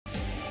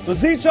તો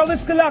ઝી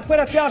 24 કલાક પર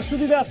અત્યાર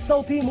સુધીના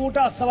સૌથી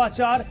મોટા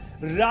સમાચાર।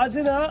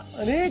 રાજ્યના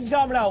અનેક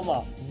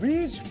ગામડાઓમાં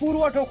વીજ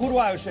પુરવઠો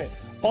ખોરવાયો છે।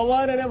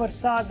 પવન અને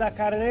વરસાદના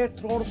કારણે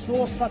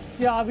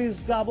 327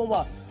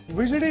 ગામોમાં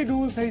વીજળી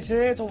ડૂલ થઈ છે।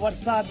 તો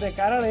વરસાદને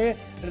કારણે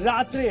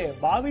રાત્રે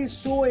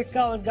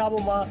 2251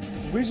 ગામોમાં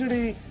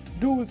વીજળી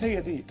ડૂલ થઈ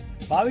હતી।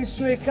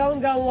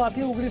 2251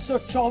 ગામોમાંથી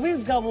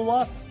 1924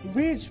 ગામોમાં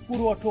વીજ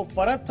પુરવઠો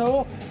પરત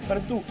થયો,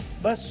 પરંતુ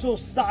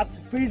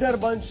 207 ફીડર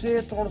બંધ છે,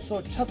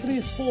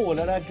 336 પોલ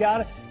અને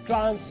 11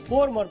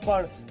 ટ્રાન્સફોર્મર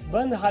પણ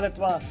બંધ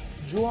હાલતમાં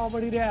જોવા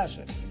મળી રહ્યા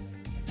છે।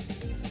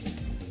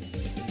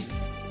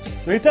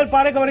 હિતલ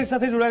પારેખ અમારી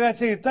સાથે જોડાયા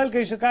છે। હિતલ,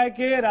 કહી શકાય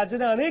કે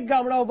રાજ્યના અનેક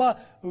ગામડાઓમાં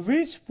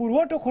વીજ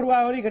પુરવઠો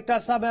ખોરવાવાની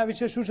ઘટના સામે આવી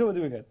છે, શું છે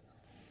વધુ વિગત?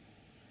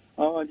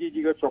 જી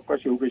જીગર,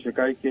 ચોક્કસ એવું કહી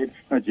શકાય કે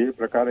જે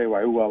પ્રકારે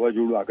વાયુ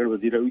વાવાઝોડું આગળ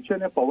વધી રહ્યું છે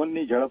અને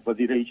પવનની ઝડપ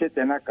વધી રહી છે,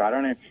 તેના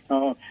કારણે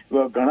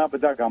ઘણા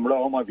બધા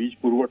ગામડાઓમાં વીજ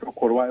પુરવઠો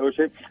ખોરવાયો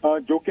છે।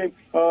 જો કે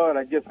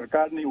રાજ્ય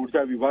સરકારની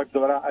ઉર્જા વિભાગ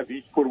દ્વારા આ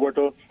વીજ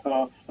પુરવઠો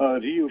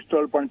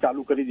રીઇન્સ્ટોલ પણ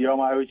ચાલુ કરી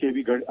દેવામાં આવ્યો છે,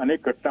 એવી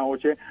અનેક ઘટનાઓ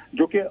છે।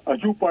 જો કે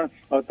હજુ પણ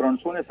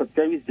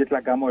 327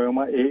 જેટલા ગામો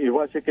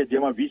એવા છે કે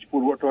જેમાં વીજ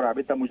પુરવઠો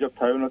રાબેતા મુજબ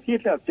થયો નથી,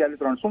 એટલે અત્યારે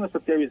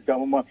 327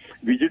 ગામોમાં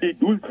વીજળી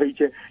ડૂલ થઈ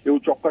છે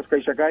એવું ચોક્કસ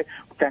કહી શકાય।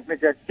 ક્યાંક ને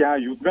ક્યાંક ત્યાં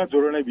યુદ્ધના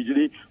ધોરણે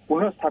વીજળી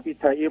પુનઃસ્થાપિત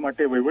થાય એ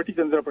માટે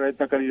વહીવટીતંત્ર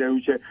પ્રયત્ન કરી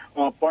રહ્યું છે,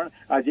 પણ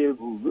આ જે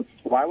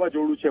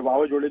વાવાઝોડું છે,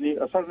 વાવાઝોડાની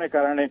અસરને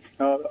કારણે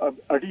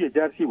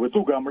 2,500થી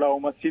વધુ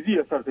ગામડાઓમાં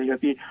સીધી અસર થઈ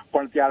હતી,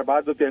 પણ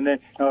ત્યારબાદ તેને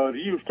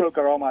રીઇન્સ્ટોલ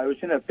કરવામાં આવ્યો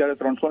છે અને અત્યારે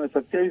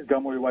 327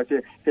 ગામો એવા છે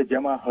કે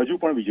જેમાં હજુ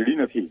પણ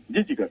વીજળી નથી।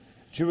 જી જીગર।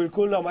 જી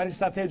બિલકુલ, અમારી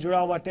સાથે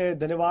જોડાવા માટે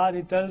ધન્યવાદ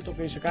હિતલ। તો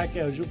કહી શકાય કે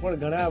હજુ પણ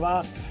ઘણા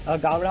એવા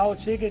ગામડાઓ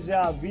છે કે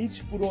જ્યાં વીજ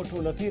પુરવઠો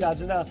નથી।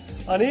 રાજ્યના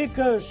અનેક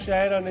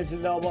શહેર અને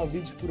જિલ્લાઓમાં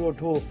વીજ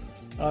પુરવઠો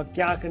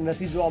ક્યાંક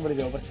નથી જોવા મળી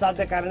રહ્યો।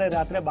 વરસાદને કારણે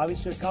રાત્રે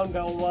 2251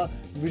 ગામોમાં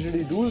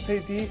વીજળી ડૂલ થઈ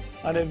હતી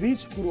અને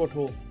વીજ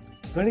પુરવઠો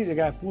ઘણી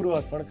જગ્યાએ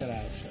પૂર્વવત પણ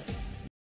કરાયો છે।